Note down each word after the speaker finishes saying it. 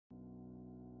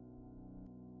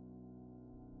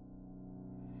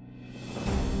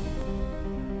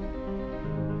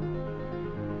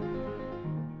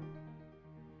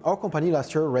Our company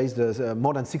last year raised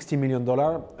more than $60 million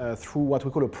through what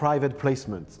we call a private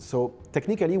placement. So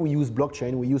technically we use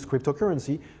blockchain, we use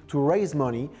cryptocurrency to raise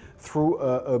money through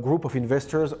a group of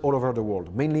investors all over the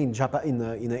world, mainly in Japan,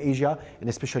 in Asia, and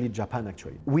especially Japan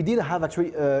actually. We did have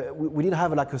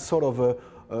like a sort of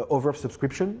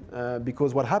oversubscription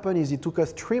because what happened is it took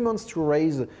us 3 months to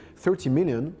raise 30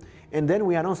 million. And then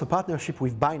we announced a partnership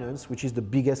with Binance, which is the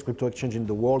biggest crypto exchange in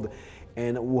the world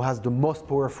and who has the most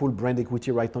powerful brand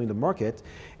equity right now in the market.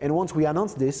 And once we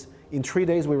announced this, in 3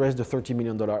 days we raised the $30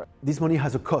 million. This money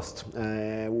has a cost,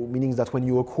 meaning that when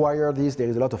you acquire this, there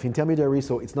is a lot of intermediaries,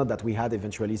 so it's not that we had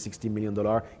eventually $60 million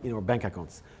in our bank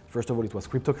accounts. First of all, it was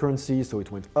cryptocurrency, so it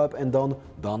went up and down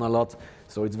a lot.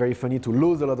 So it's very funny to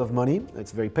lose a lot of money,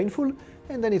 it's very painful,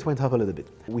 and then it went up a little bit.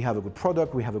 We have a good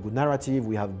product, we have a good narrative,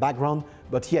 we have background,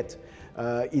 but yet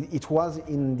it was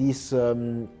in this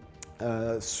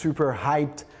super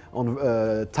hyped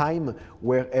time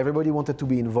where everybody wanted to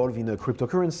be involved in a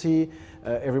cryptocurrency,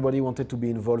 everybody wanted to be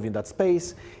involved in that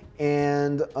space,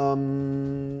 and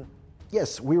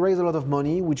yes, we raised a lot of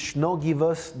money, which now give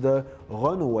us the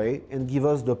runway and give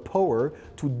us the power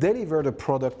to deliver the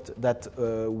product that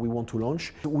we want to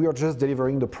launch. We are just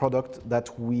delivering the product that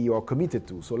we are committed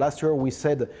to. So last year we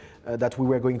said that we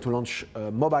were going to launch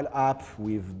a mobile app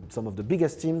with some of the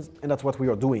biggest teams, and that's what we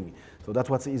are doing. So that's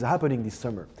what is happening this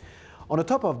summer. On the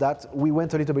top of that, we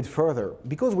went a little bit further.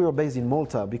 Because we are based in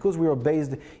Malta, because we are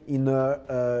based in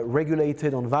a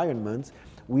regulated environment,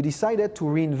 we decided to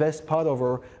reinvest part of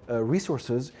our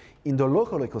resources in the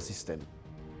local ecosystem.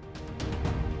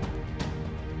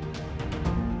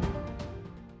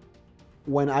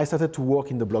 When I started to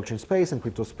work in the blockchain space and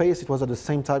crypto space, it was at the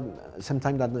same time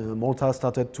that Malta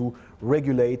started to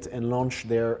regulate and launch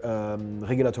their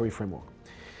regulatory framework.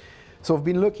 So I've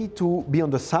been lucky to be on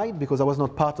the side because I was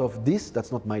not part of this,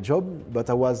 that's not my job,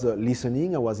 but I was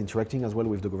listening, I was interacting as well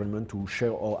with the government to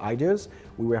share our ideas.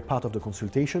 We were part of the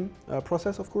consultation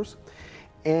process, of course.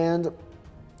 And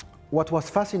what was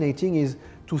fascinating is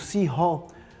to see how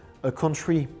a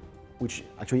country, which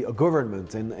actually a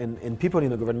government and people in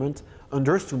the government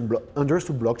understood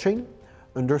blockchain,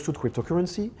 understood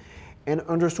cryptocurrency, and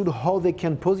understood how they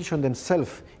can position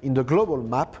themselves in the global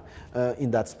map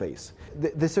in that space.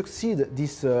 They succeed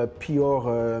this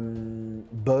PR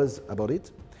buzz about it,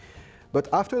 but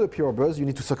after the PR buzz, you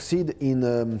need to succeed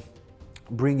in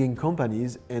bringing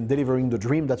companies and delivering the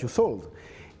dream that you sold.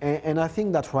 And I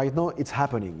think that right now it's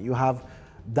happening. You have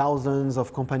thousands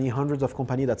of companies, hundreds of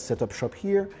companies that set up shop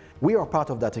here. We are part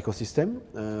of that ecosystem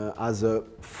as a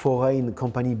foreign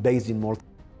company based in Malta.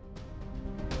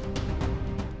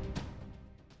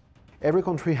 Every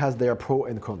country has their pros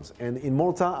and cons. And in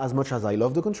Malta, as much as I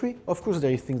love the country, of course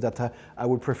there are things that I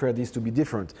would prefer this to be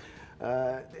different.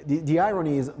 The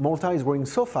irony is Malta is growing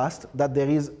so fast that there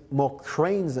is more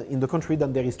cranes in the country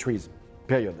than there is trees,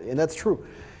 period. And that's true.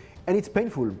 And it's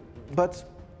painful, but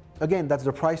again, that's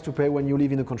the price to pay when you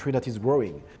live in a country that is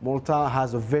growing. Malta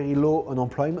has a very low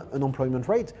unemployment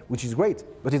rate, which is great,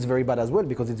 but it's very bad as well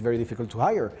because it's very difficult to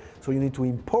hire. So you need to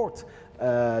import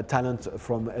talent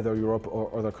from either Europe or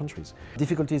other countries.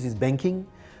 Difficulties is banking.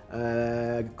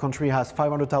 Country has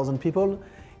 500,000 people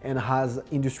and has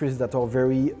industries that are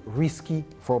very risky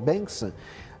for banks.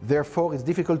 Therefore, it's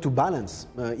difficult to balance.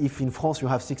 If in France you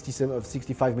have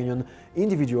 65 million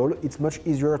individuals, it's much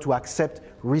easier to accept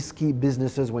risky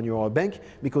businesses when you're a bank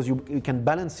because you can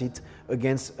balance it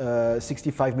against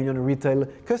 65 million retail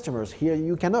customers. Here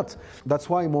you cannot. That's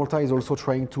why Malta is also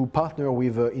trying to partner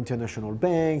with international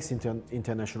banks,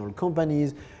 international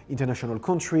companies, international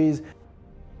countries,